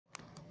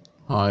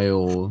Hi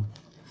all,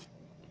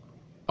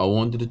 I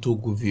wanted to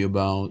talk with you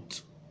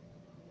about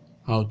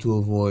how to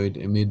avoid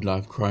a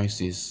midlife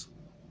crisis.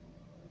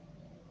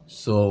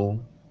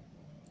 So,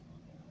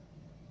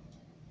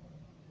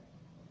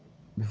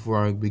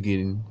 before I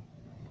begin,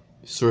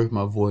 sorry if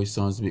my voice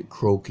sounds a bit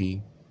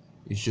croaky.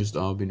 It's just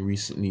I've been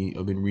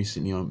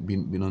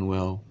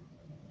unwell,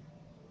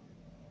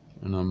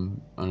 and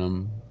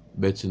I'm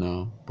better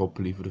now,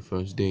 properly for the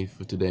first day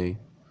for today.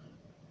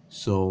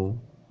 So,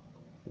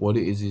 what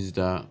it is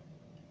that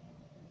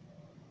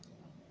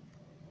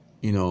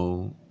you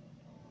know,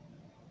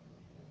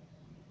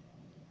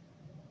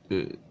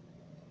 the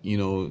you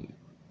know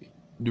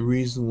the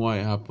reason why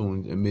it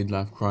happened a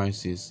midlife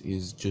crisis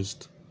is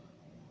just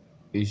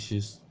it's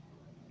just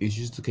it's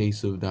just a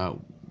case of that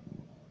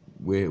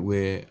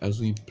where as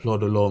we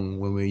plod along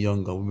when we're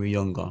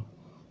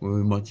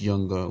much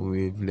younger, when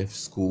we've left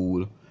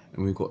school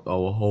and we've got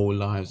our whole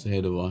lives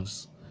ahead of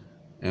us,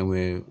 and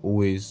we're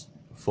always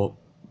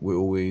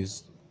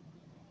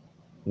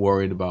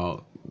worried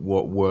about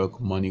what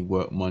work money,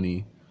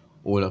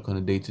 all that kind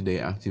of day-to-day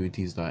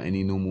activities that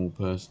any normal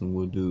person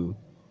will do.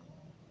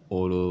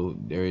 Although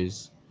there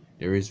is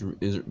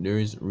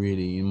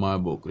really, in my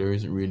book, there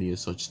isn't really a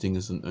such thing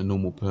as a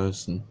normal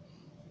person,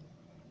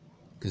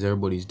 because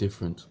everybody's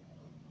different.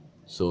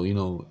 So,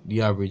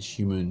 the average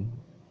human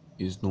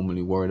is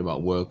normally worried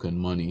about work and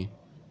money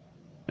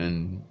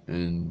and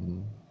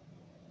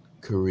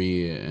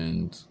career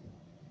and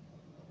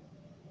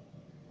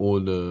all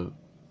the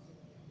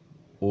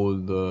all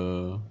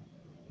the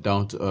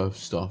down to earth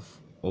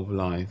stuff of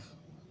life.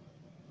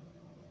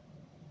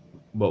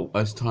 But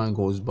as time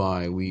goes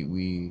by,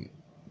 we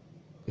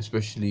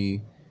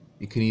especially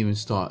it can even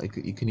start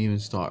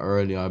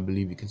early. I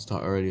believe it can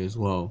start early as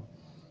well.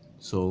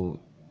 So,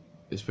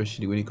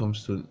 especially when it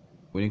comes to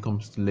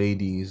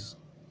ladies,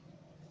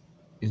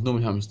 it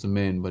normally happens to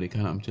men, but it can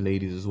happen to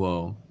ladies as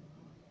well.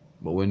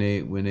 But when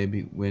a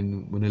lady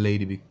when a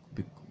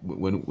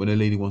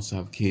lady wants to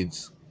have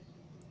kids,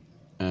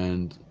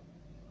 and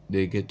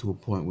they get to a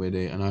point where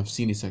and I've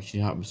seen this actually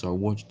happen. So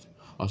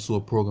I saw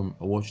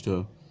I watched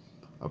a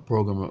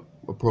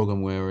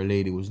program where a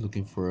lady was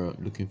looking for a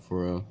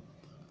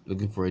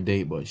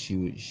date, but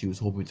she was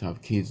hoping to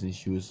have kids, and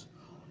she was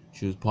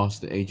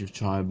past the age of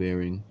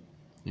childbearing,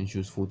 and she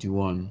was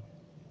 41.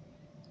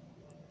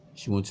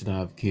 She wanted to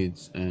have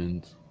kids,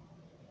 and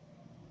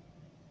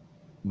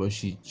but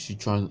she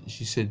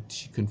said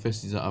she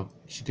confessed this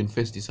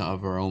out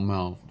of her own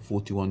mouth, the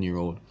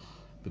 41-year-old,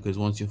 because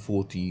once you're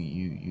 40,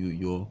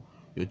 your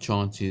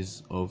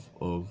chances of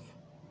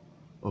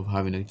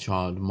having a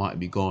child might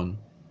be gone.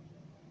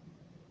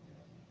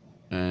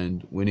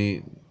 And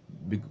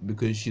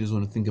because she doesn't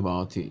want to think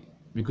about it,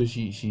 because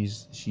she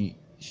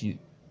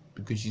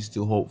because she's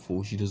still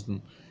hopeful, she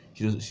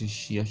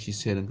actually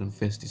said and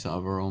confessed this out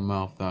of her own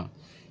mouth that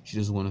she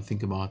doesn't want to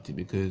think about it,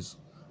 because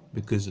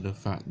of the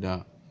fact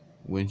that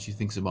when she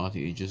thinks about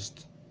it, it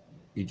just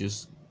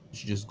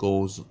she just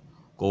goes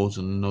on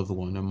another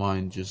one. Her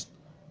mind just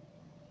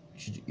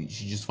she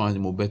just finds it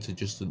more better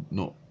just to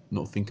not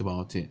think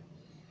about it.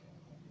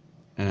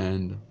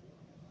 And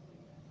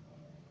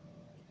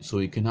so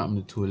it can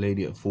happen to a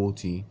lady at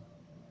 40,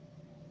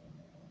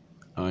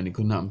 and it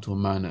can happen to a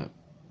man at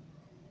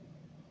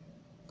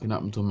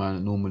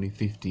normally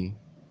 50,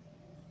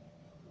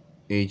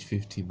 age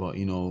 50. But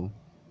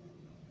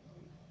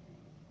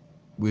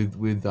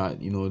with that,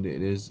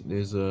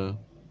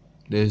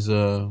 there's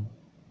a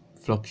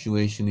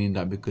fluctuation in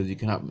that, because it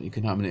can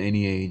happen at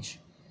any age.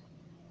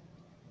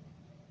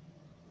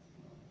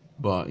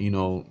 But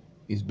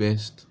it's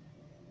best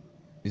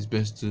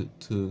to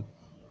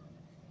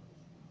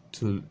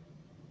to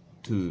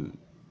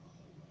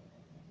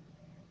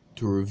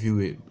to review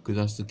it, because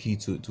that's the key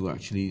to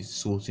actually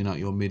sorting out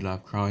your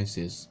midlife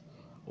crisis,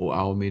 or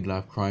our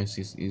midlife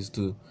crisis, is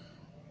to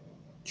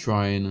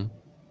try and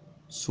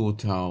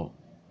sort out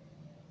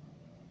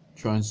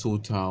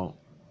sort out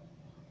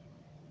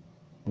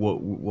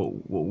what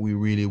we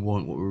really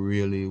want, what we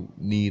really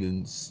need,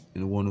 and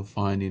want to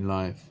find in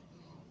life,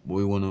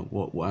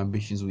 what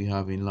ambitions we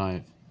have in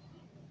life,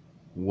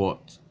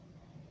 what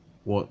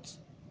what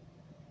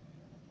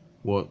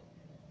what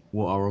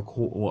what our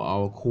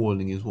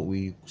calling is, what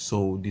we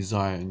so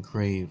desire and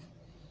crave.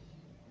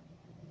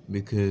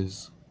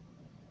 Because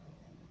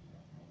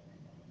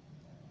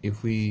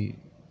if we're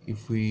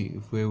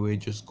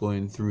just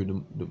going through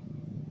the the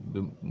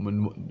the,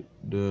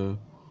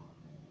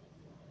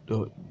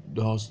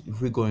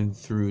 if we're going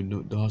through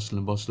the hustle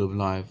and bustle of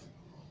life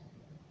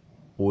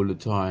all the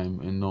time,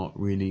 and not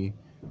really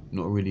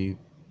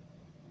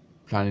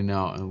planning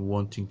out, and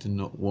wanting to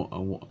not want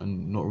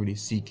and not really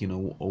seeking,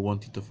 or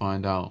wanting to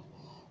find out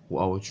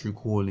what our true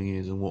calling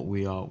is, and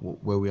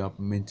where we are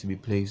meant to be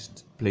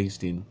placed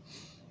in,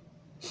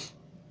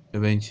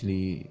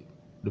 eventually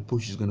the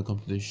push is going to come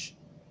to the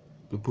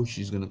push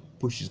is going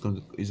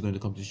to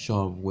come to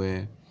shove,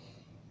 where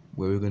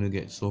we're going to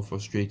get so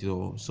frustrated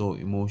or so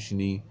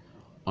emotionally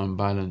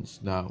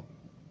unbalanced that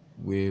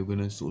we're going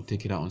to sort of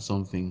take it out on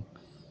something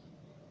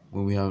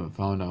when we haven't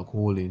found our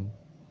calling.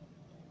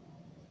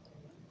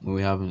 when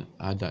we haven't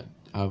had that,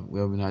 we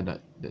haven't had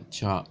the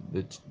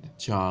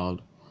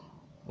child,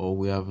 or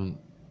we haven't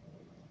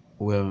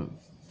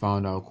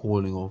found our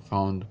calling, or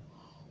found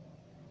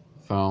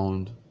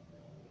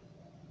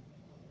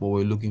what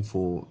we're looking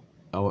for,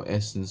 our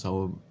essence,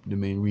 the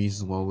main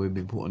reason why we've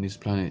been put on this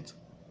planet.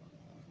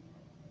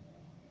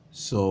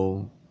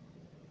 So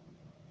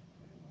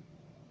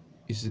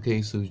it's a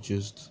case of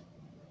just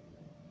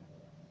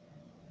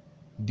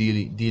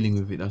dealing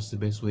with it. That's the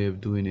best way of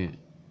doing it,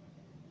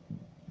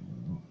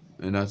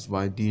 and that's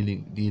by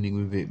dealing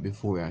with it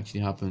before it actually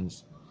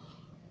happens.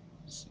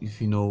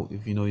 If you know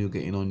you're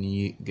getting on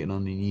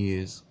in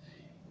years,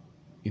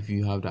 if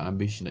you have that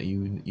ambition that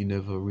you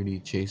never really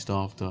chased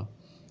after,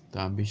 the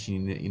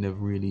ambition that you never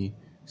really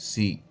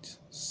seeked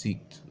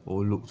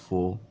or looked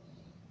for,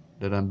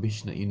 that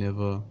ambition that you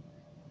never,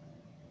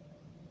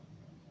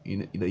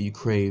 that you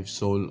crave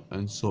so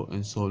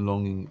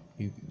longing,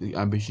 the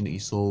ambition that you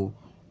so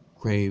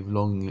crave,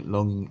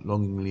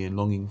 longingly and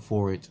longing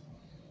for it.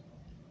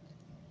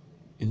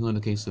 It's not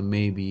a case of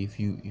maybe. If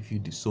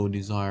you so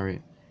desire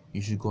it,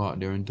 you should go out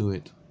there and do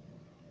it.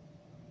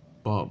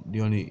 But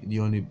the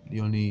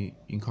only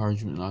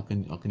encouragement I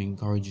can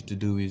encourage you to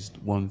do is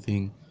one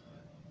thing,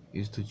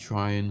 is to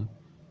try and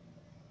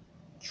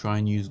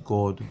use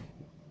God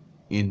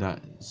in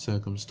that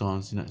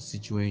circumstance, in that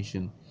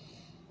situation.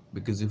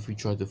 Because if we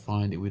try to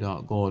find it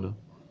without God,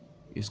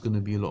 it's going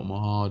to be a lot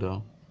more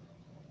harder.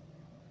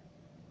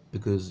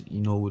 Because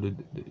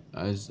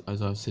as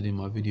I've said in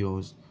my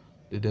videos,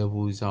 the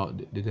devil is out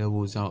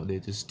there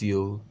to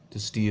steal,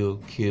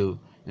 kill,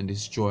 and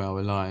destroy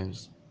our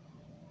lives.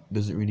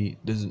 Doesn't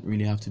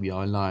really have to be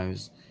our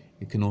lives.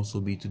 It can also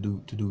be to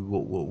do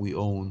what we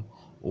own,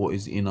 or what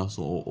is in us,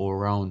 or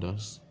around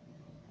us.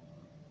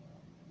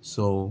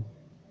 So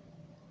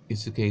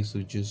it's a case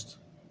of just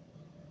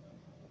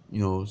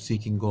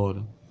seeking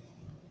God.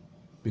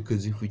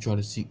 Because if we try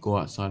to go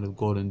outside of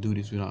God and do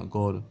this without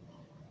God,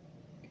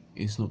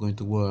 it's not going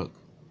to work.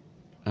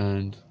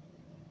 And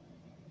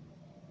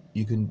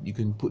you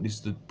can put this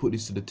to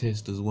the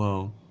test as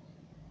well,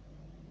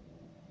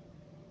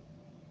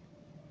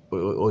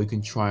 or you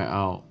can try it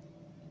out.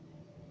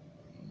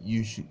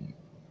 You should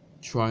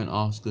try and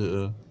ask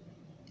a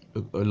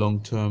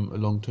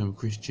long-term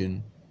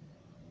Christian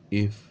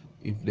if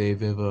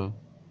they've ever,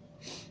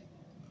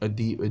 a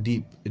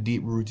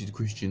deep rooted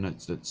Christian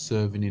that's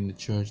serving in the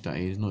church, that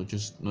is not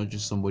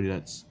just somebody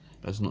that's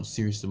not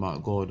serious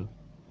about God.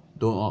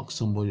 Don't ask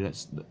somebody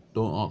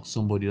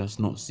that's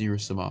not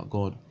serious about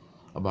God,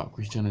 about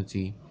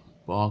Christianity,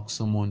 but ask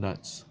someone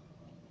that's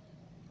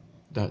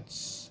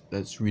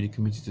really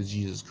committed to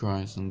Jesus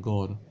Christ and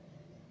God.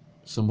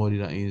 Somebody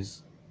that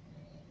is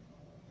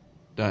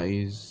that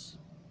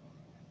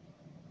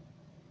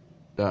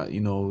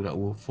that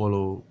will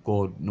follow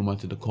God no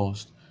matter the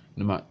cost.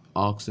 No matter,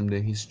 ask them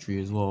their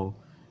history as well.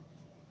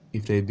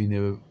 If they've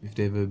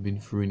ever been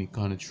through any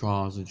kind of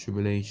trials and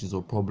tribulations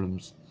or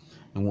problems,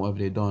 and what have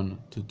they done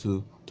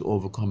to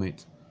overcome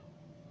it.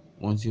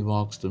 Once you've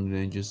asked them,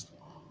 then just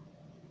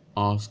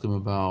ask them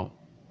about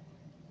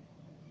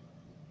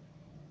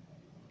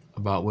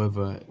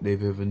whether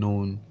they've ever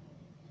known,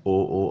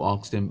 or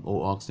ask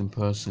them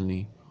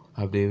personally,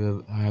 have they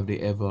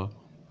ever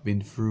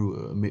been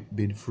through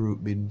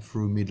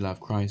midlife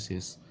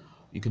crisis.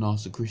 You can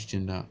ask a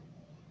Christian that,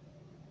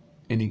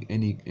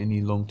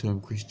 any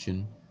long-term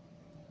Christian,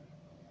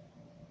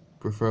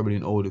 preferably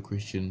an older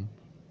Christian,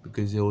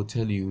 because they will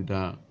tell you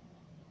that,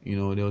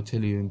 they'll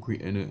tell you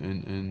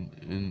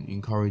and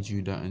encourage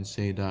you that, and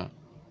say that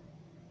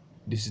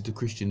this is the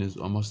Christian. As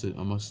I must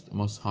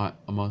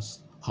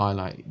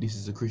highlight, this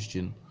is a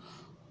Christian.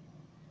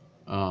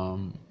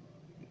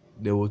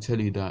 They will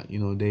tell you that,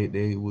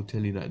 they will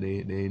tell you that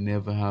they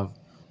never have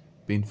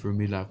been through a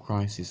midlife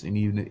crisis, and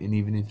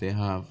even if they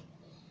have,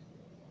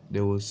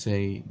 they will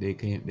say they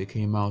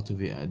came out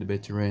of it at the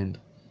better end,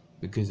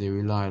 because they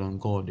relied on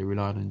God, they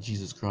relied on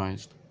Jesus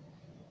Christ.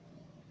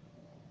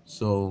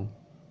 So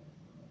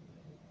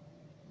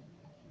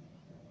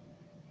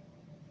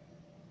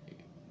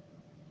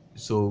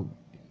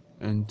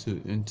and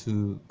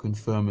to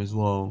confirm as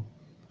well,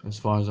 as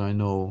far as I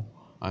know,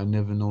 I've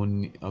never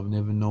known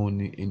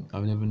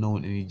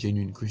any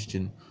genuine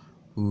Christian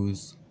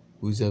who's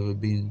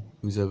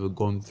ever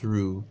gone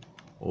through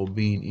or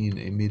been in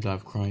a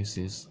midlife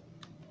crisis.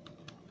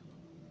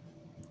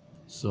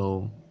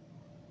 So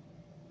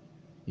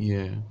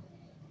yeah.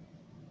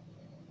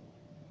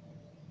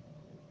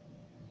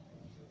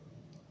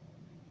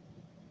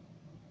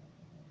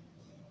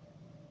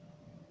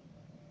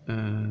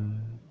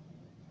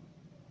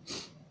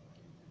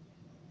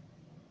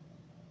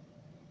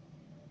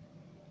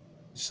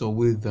 So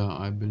with that,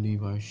 I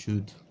believe I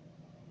should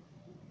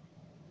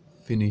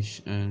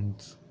finish and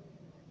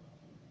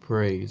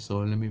pray. So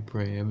let me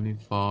pray. Heavenly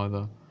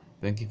Father,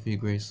 thank you for your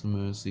grace and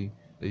mercy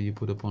that you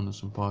put upon us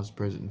from past,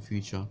 present, and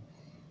future.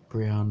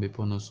 Pray hand be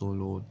upon us, O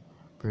Lord.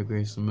 Pray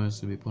grace and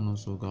mercy be upon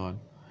us, O God.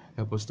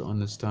 Help us to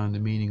understand the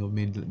meaning of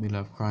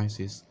midlife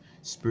crisis,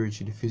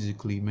 spiritually,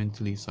 physically,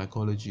 mentally,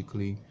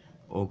 psychologically,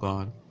 O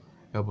God.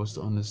 Help us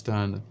to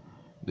understand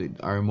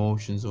our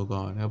emotions, oh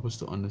God. Help us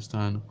to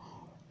understand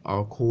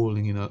our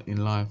calling in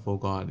life, oh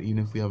God,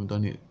 even if we haven't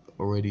done it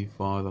already,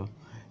 Father.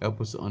 Help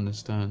us to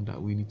understand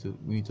that we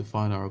need to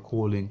find our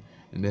calling,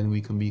 and then we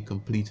can be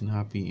complete and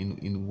happy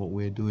in what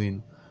we're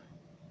doing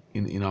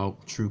in our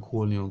true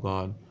calling, oh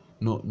God.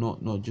 Not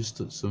just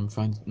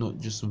not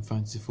just some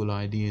fanciful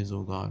ideas,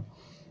 oh God,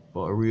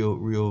 but a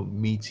real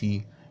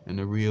meaty and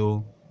a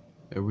real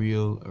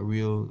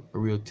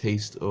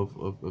taste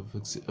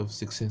of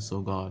success,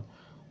 oh God,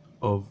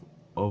 of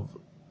of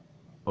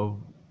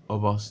of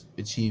of us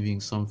achieving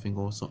something,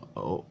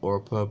 or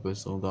a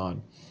purpose, oh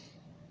God.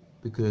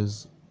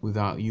 Because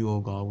without you,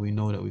 oh God, we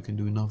know that we can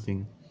do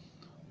nothing.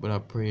 But I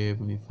pray,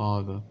 Heavenly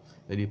Father,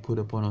 that you put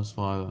upon us,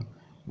 Father,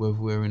 whether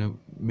we're in a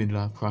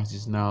midlife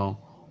crisis now,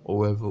 or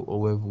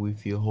whether we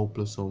feel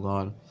hopeless, oh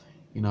God,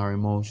 in our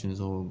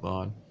emotions, oh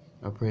God.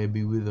 I pray,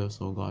 be with us,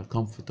 oh God.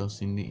 Comfort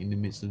us in the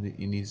midst of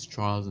in these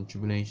trials and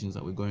tribulations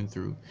that we're going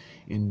through,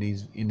 in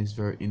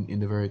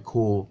the very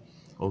core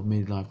of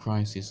midlife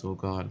crisis, oh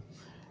God.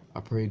 I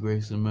pray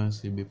grace and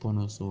mercy be upon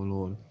us, O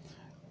Lord.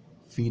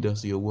 Feed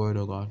us your word,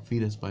 O God.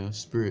 Feed us by your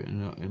spirit,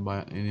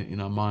 in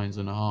our minds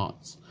and our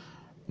hearts,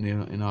 and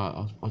in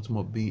our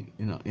ultimate beat,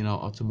 in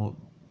our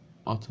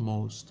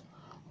uttermost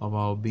of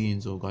our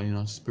beings, O God, in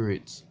our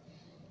spirits.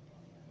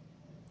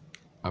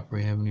 I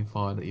pray, Heavenly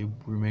Father, that you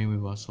remain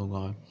with us, O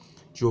God.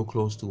 Draw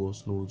close to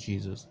us, Lord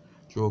Jesus.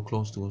 Draw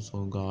close to us,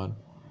 O God.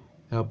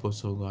 Help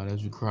us, O God,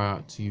 as we cry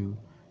out to you.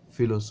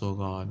 Fill us, O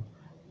God.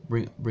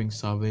 Bring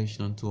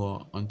salvation unto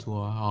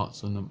our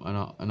hearts and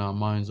our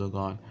minds, O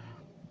God.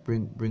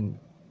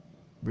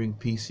 Bring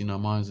peace in our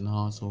minds and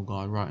hearts, oh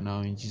God, right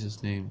now in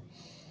Jesus' name.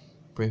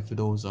 Pray for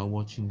those that are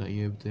watching, that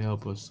you're able to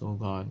help us, oh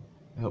God.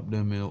 Help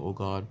them, oh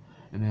God,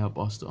 and help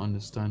us to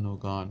understand, oh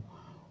God,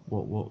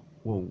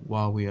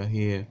 why we are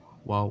here,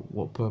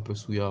 what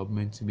purpose we are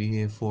meant to be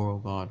here for, oh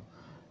God.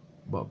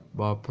 But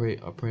I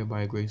pray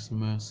by grace and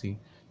mercy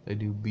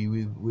that you be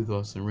with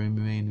us and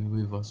remain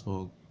with us,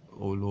 oh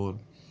Lord,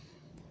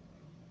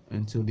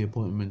 until the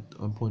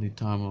appointed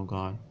time, oh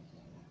God.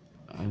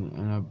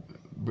 And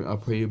I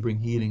pray you bring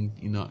healing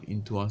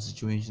into our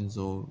situations,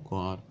 oh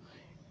God,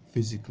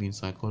 physically and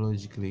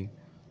psychologically.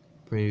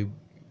 Pray,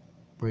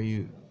 pray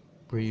you,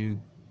 pray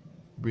you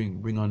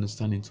bring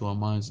understanding to our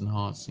minds and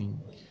hearts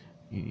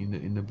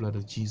in the blood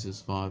of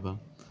Jesus, Father.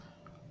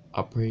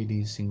 I pray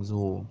these things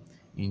all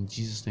in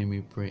Jesus' name.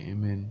 We pray,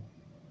 Amen.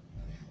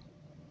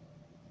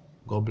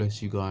 God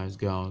bless you guys,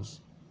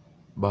 gals.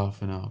 Bye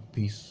for now.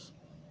 Peace.